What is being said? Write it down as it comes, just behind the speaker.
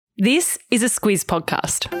This is a Squiz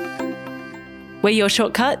podcast. We're your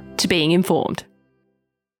shortcut to being informed.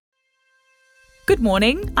 Good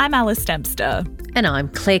morning, I'm Alice Dempster. And I'm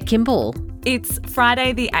Claire Kimball. It's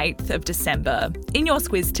Friday the 8th of December. In your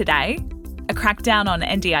Squiz today, a crackdown on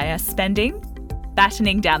NDIS spending,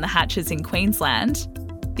 battening down the hatches in Queensland,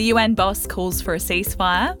 the UN boss calls for a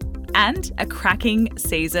ceasefire, and a cracking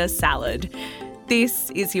Caesar salad.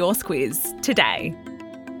 This is your Squiz today.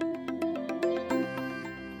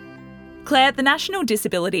 Claire, the National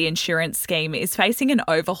Disability Insurance Scheme is facing an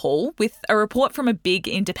overhaul with a report from a big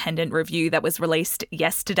independent review that was released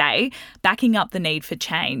yesterday backing up the need for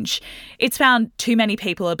change. It's found too many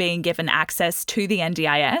people are being given access to the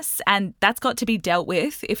NDIS, and that's got to be dealt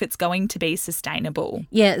with if it's going to be sustainable.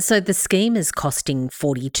 Yeah, so the scheme is costing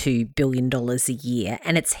 $42 billion a year,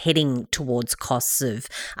 and it's heading towards costs of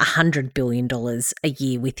 $100 billion a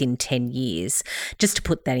year within 10 years. Just to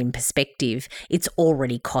put that in perspective, it's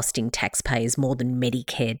already costing taxpayers more than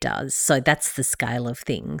Medicare does. So that's the scale of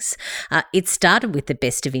things. It started with the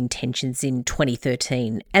best of intentions in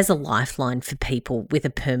 2013 as a lifeline for people with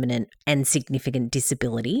a permanent and significant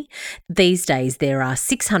disability. These days, there are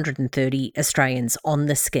 630 Australians on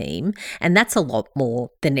the scheme, and that's a lot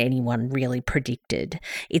more than anyone really predicted.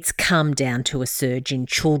 It's come down to a surge in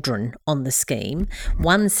children on the scheme.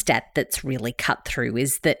 One stat that's really cut through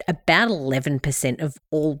is that about 11% of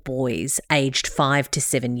all boys aged 5 to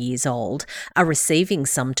 7 years old are receiving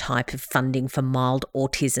some type of funding for mild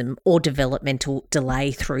autism or developmental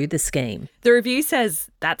delay through the scheme. The review says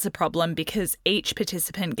that's a problem because each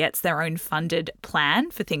participant gets their own funded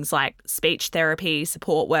plan for things like speech therapy,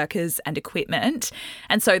 support workers and equipment.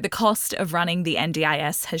 And so the cost of running the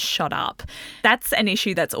NDIS has shot up. That's an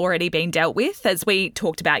issue that's already been dealt with. As we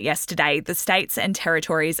talked about yesterday, the states and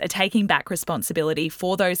territories are taking back responsibility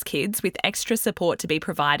for those kids with extra support to be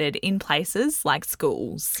provided in places like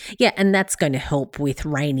schools. Yeah, and that's going to help with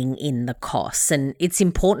reining in the costs. And it's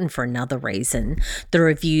important for another reason. The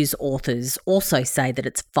review's authors also say that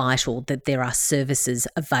it's vital that there are services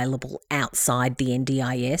available outside the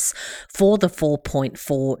NDIS for the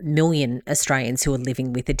 4.4 million Australians who are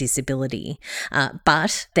living with a disability.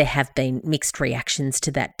 But there have been mixed reactions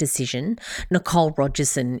to that decision. Nicole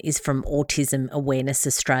Rogerson is from Autism Awareness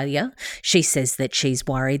Australia. She says that she's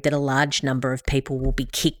worried that a large number of people will be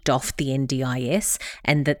kicked off the NDIS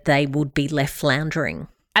and that they would be left floundering.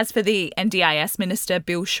 As for the NDIS Minister,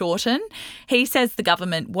 Bill Shorten, he says the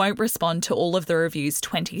government won't respond to all of the review's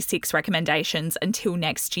 26 recommendations until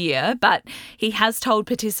next year, but he has told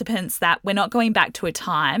participants that we're not going back to a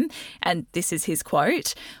time, and this is his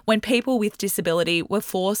quote, when people with disability were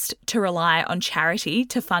forced to rely on charity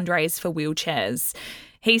to fundraise for wheelchairs.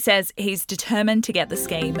 He says he's determined to get the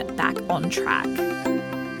scheme back on track.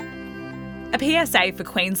 A PSA for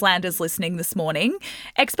Queenslanders listening this morning.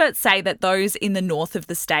 Experts say that those in the north of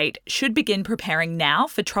the state should begin preparing now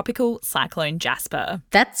for tropical Cyclone Jasper.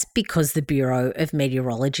 That's because the Bureau of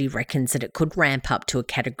Meteorology reckons that it could ramp up to a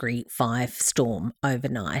Category 5 storm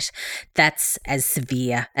overnight. That's as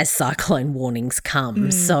severe as cyclone warnings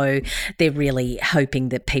come. So they're really hoping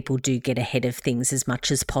that people do get ahead of things as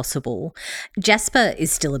much as possible. Jasper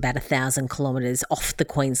is still about 1,000 kilometres off the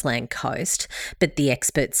Queensland coast, but the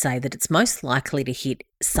experts say that it's most likely to hit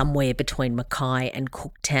somewhere between Mackay and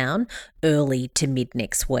Cooktown early to mid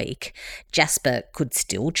next week. Jasper could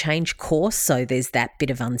still change course, so there's that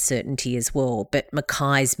bit of uncertainty as well. But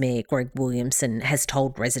Mackay's Mayor Greg Williamson has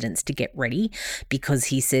told residents to get ready because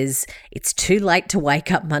he says it's too late to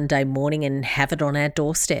wake up Monday morning and have it on our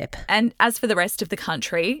doorstep. And as for the rest of the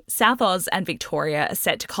country, South Oz and Victoria are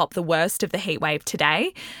set to cop the worst of the heatwave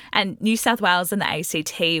today, and New South Wales and the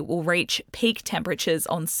ACT will reach peak temperatures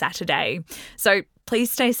on Saturday. So please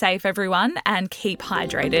stay safe, everyone, and keep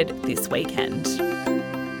hydrated this weekend.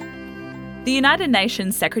 The United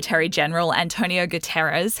Nations Secretary-General Antonio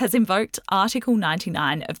Guterres has invoked Article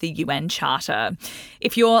 99 of the UN Charter.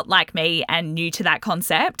 If you're like me and new to that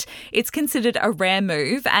concept, it's considered a rare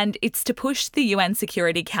move, and it's to push the UN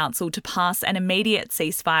Security Council to pass an immediate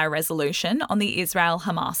ceasefire resolution on the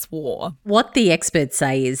Israel-Hamas war. What the experts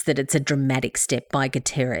say is that it's a dramatic step by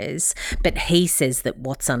Guterres, but he says that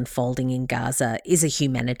what's unfolding in Gaza is a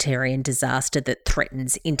humanitarian disaster that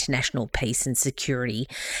threatens international peace and security.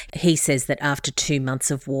 He says that after 2 months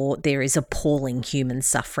of war, there is appalling human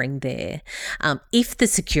suffering there. If the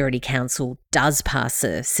Security Council does pass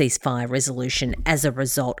a ceasefire resolution as a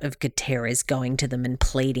result of Guterres going to them and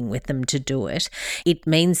pleading with them to do it, it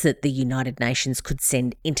means that the United Nations could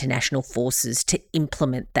send international forces to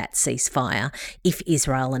implement that ceasefire if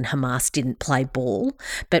Israel and Hamas didn't play ball.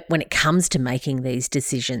 But when it comes to making these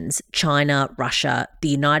decisions, China, Russia, the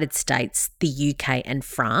United States, the UK and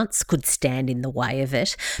France could stand in the way of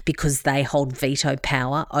it because they hold veto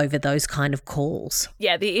power over those kind of calls.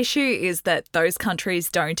 Yeah, the issue is that those countries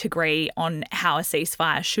don't agree on how a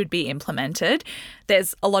ceasefire should be implemented.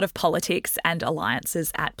 There's a lot of politics and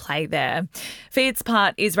alliances at play there. For its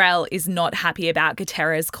part, Israel is not happy about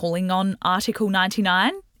Guterres calling on Article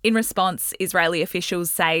 99. In response, Israeli officials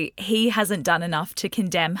say he hasn't done enough to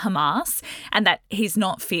condemn Hamas and that he's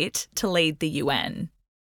not fit to lead the UN.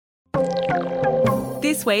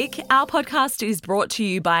 This week, our podcast is brought to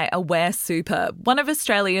you by Aware Super, one of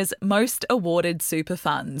Australia's most awarded super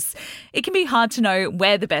funds. It can be hard to know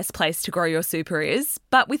where the best place to grow your super is,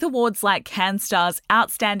 but with awards like CanStar's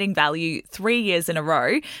Outstanding Value 3 years in a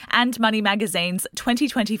row and Money Magazine's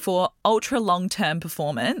 2024 Ultra Long-Term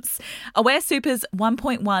Performance, Aware Super's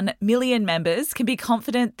 1.1 million members can be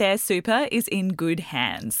confident their super is in good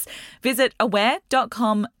hands. Visit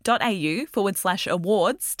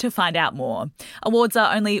aware.com.au/awards to find out more. Awards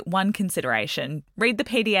are only one consideration. Read the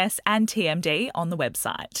PDS and TMD on the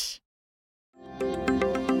website.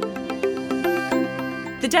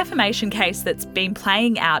 The defamation case that's been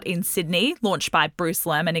playing out in Sydney, launched by Bruce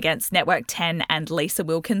Lerman against Network 10 and Lisa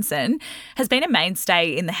Wilkinson, has been a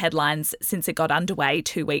mainstay in the headlines since it got underway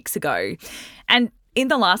 2 weeks ago. And in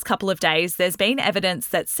the last couple of days, there's been evidence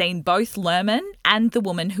that's seen both Lerman and the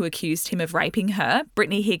woman who accused him of raping her,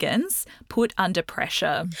 Brittany Higgins, put under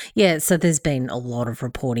pressure. Yeah, so there's been a lot of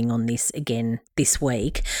reporting on this again this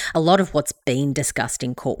week. A lot of what's been discussed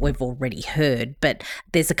in court we've already heard, but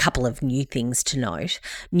there's a couple of new things to note.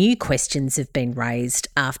 New questions have been raised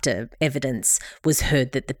after evidence was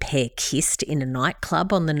heard that the pair kissed in a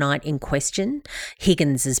nightclub on the night in question.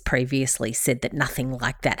 Higgins has previously said that nothing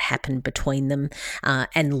like that happened between them.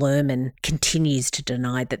 And Lerman continues to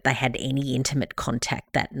deny that they had any intimate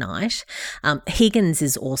contact that night. Higgins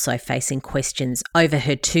is also facing questions over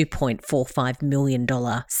her $2.45 million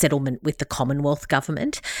settlement with the Commonwealth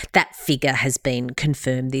Government. That figure has been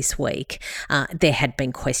confirmed this week. There had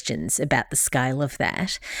been questions about the scale of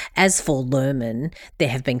that. As for Lerman, there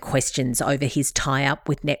have been questions over his tie-up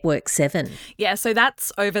with Network 7. Yeah, so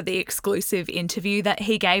that's over the exclusive interview that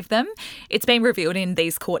he gave them. It's been revealed in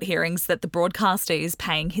these court hearings that the broadcaster is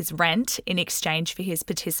paying his rent in exchange for his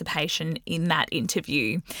participation in that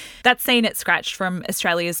interview. That's seen it scratched from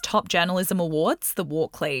Australia's top journalism awards, the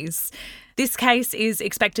Walkleys. This case is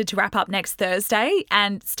expected to wrap up next Thursday,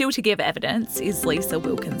 and still to give evidence is Lisa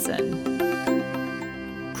Wilkinson.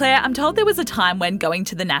 Claire, I'm told there was a time when going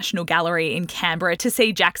to the National Gallery in Canberra to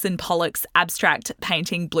see Jackson Pollock's abstract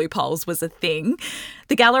painting Blue Poles was a thing.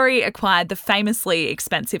 The gallery acquired the famously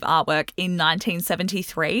expensive artwork in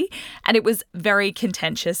 1973, and it was very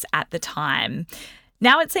contentious at the time.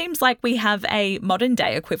 Now it seems like we have a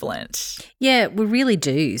modern-day equivalent. Yeah, we really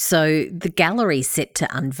do. So the gallery's set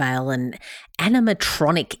to unveil an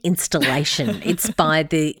animatronic installation. It's by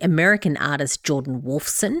the American artist Jordan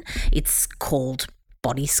Wolfson. It's called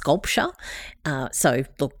Body Sculpture. So,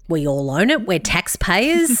 look, we all own it. We're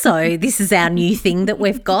taxpayers, so this is our new thing that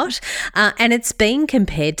we've got. And it's being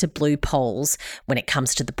compared to Blue Poles when it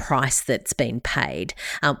comes to the price that's been paid.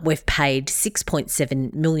 We've paid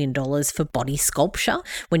 $6.7 million for Body Sculpture.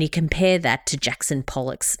 When you compare that to Jackson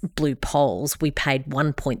Pollock's Blue Poles, we paid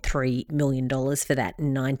 $1.3 million for that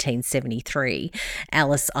in 1973.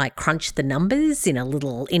 Alice, I crunched the numbers in a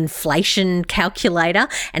little inflation calculator,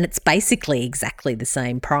 and it's basically exactly the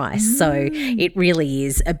same price. So it really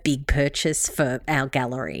is a big purchase for our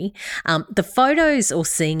gallery. The photos or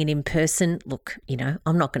seeing it in person, look, you know,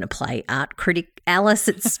 I'm not going to play art critic, Alice.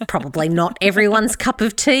 It's probably not everyone's cup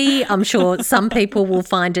of tea. I'm sure some people will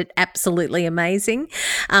find it absolutely amazing.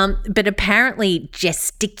 But apparently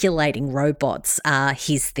gesticulating robots are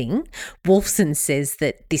his thing. Wolfson says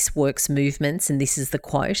that this work's movements, and this is the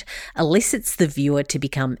quote, elicits the viewer to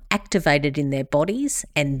become activated in their bodies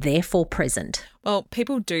and therefore present. Well,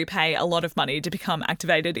 people do pay a lot of money to become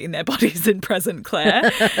activated in their bodies and present,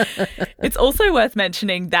 Claire. It's also worth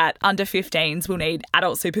mentioning that under 15s will need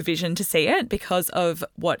adult supervision to see it because of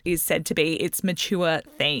what is said to be its mature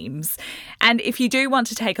themes. And if you do want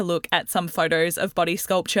to take a look at some photos of Body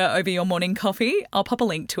Sculpture over your morning coffee, I'll pop a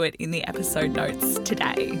link to it in the episode notes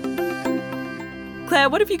today. Claire,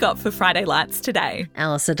 what have you got for Friday Lights today?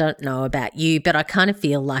 Alice, I don't know about you, but I kind of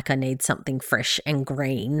feel like I need something fresh and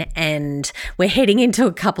green. And we're heading into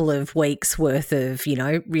a couple of weeks worth of,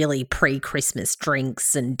 really pre-Christmas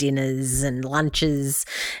drinks and dinners and lunches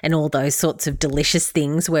and all those sorts of delicious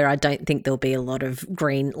things where I don't think there'll be a lot of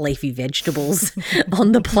green leafy vegetables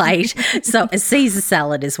on the plate. So a Caesar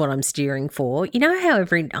salad is what I'm steering for. You know how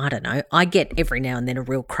I get every now and then a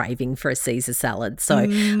real craving for a Caesar salad. So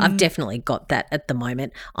I've definitely got that at the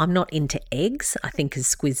moment. I'm not into eggs, I think, as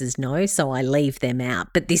squizzes know, so I leave them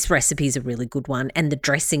out. But this recipe is a really good one, and the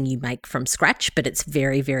dressing you make from scratch, but it's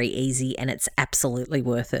very, very easy and it's absolutely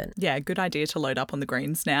worth it. Yeah, good idea to load up on the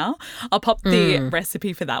greens now. I'll pop the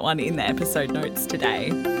recipe for that one in the episode notes today.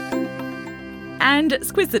 And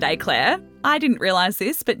Squiz the Day, Claire. I didn't realise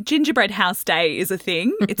this, but Gingerbread House Day is a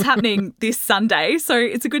thing. It's happening this Sunday, so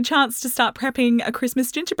it's a good chance to start prepping a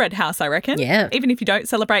Christmas gingerbread house, I reckon. Yeah. Even if you don't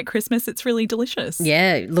celebrate Christmas, it's really delicious.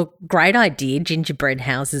 Yeah, look, great idea. Gingerbread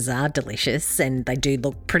houses are delicious and they do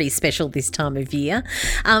look pretty special this time of year.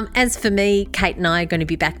 As for me, Kate and I are going to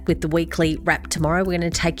be back with the weekly wrap tomorrow. We're going to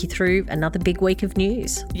take you through another big week of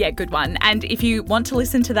news. Yeah, good one. And if you want to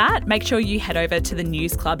listen to that, make sure you head over to the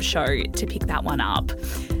News Club show to pick that one up.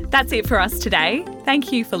 That's it for us today.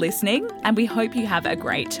 Thank you for listening, and we hope you have a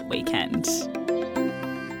great weekend.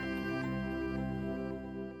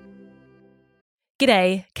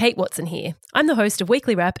 G'day, Kate Watson here. I'm the host of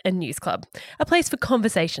Weekly Wrap and News Club, a place for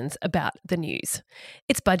conversations about the news.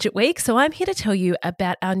 It's budget week, so I'm here to tell you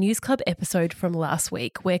about our News Club episode from last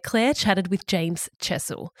week where Claire chatted with James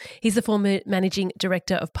Chessel. He's the former Managing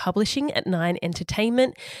Director of Publishing at Nine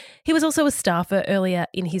Entertainment. He was also a staffer earlier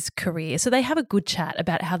in his career, so they have a good chat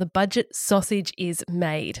about how the budget sausage is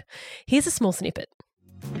made. Here's a small snippet.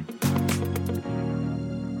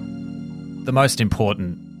 The most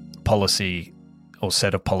important policy or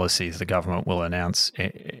set of policies the government will announce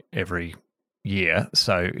every year.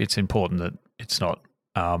 So it's important that it's not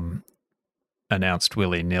announced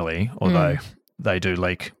willy-nilly, although they do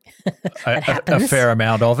leak a fair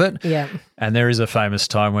amount of it. Yeah. And there is a famous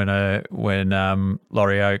time when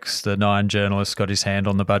Laurie Oakes, the Nine journalist, got his hand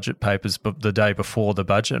on the budget papers but the day before the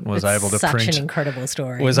budget and was able to print. Such an incredible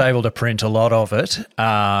story. Was able to print a lot of it,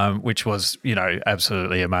 which was,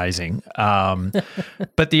 absolutely amazing.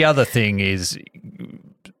 But the other thing is,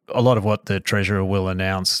 a lot of what the Treasurer will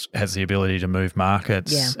announce has the ability to move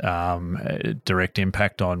markets, direct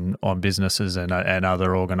impact on businesses and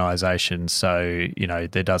other organisations. So,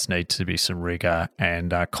 there does need to be some rigour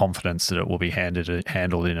and confidence that it will be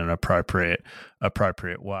handled in an appropriate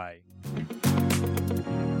way.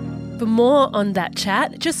 For more on that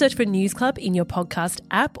chat, just search for News Club in your podcast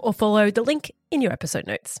app or follow the link in your episode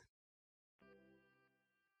notes.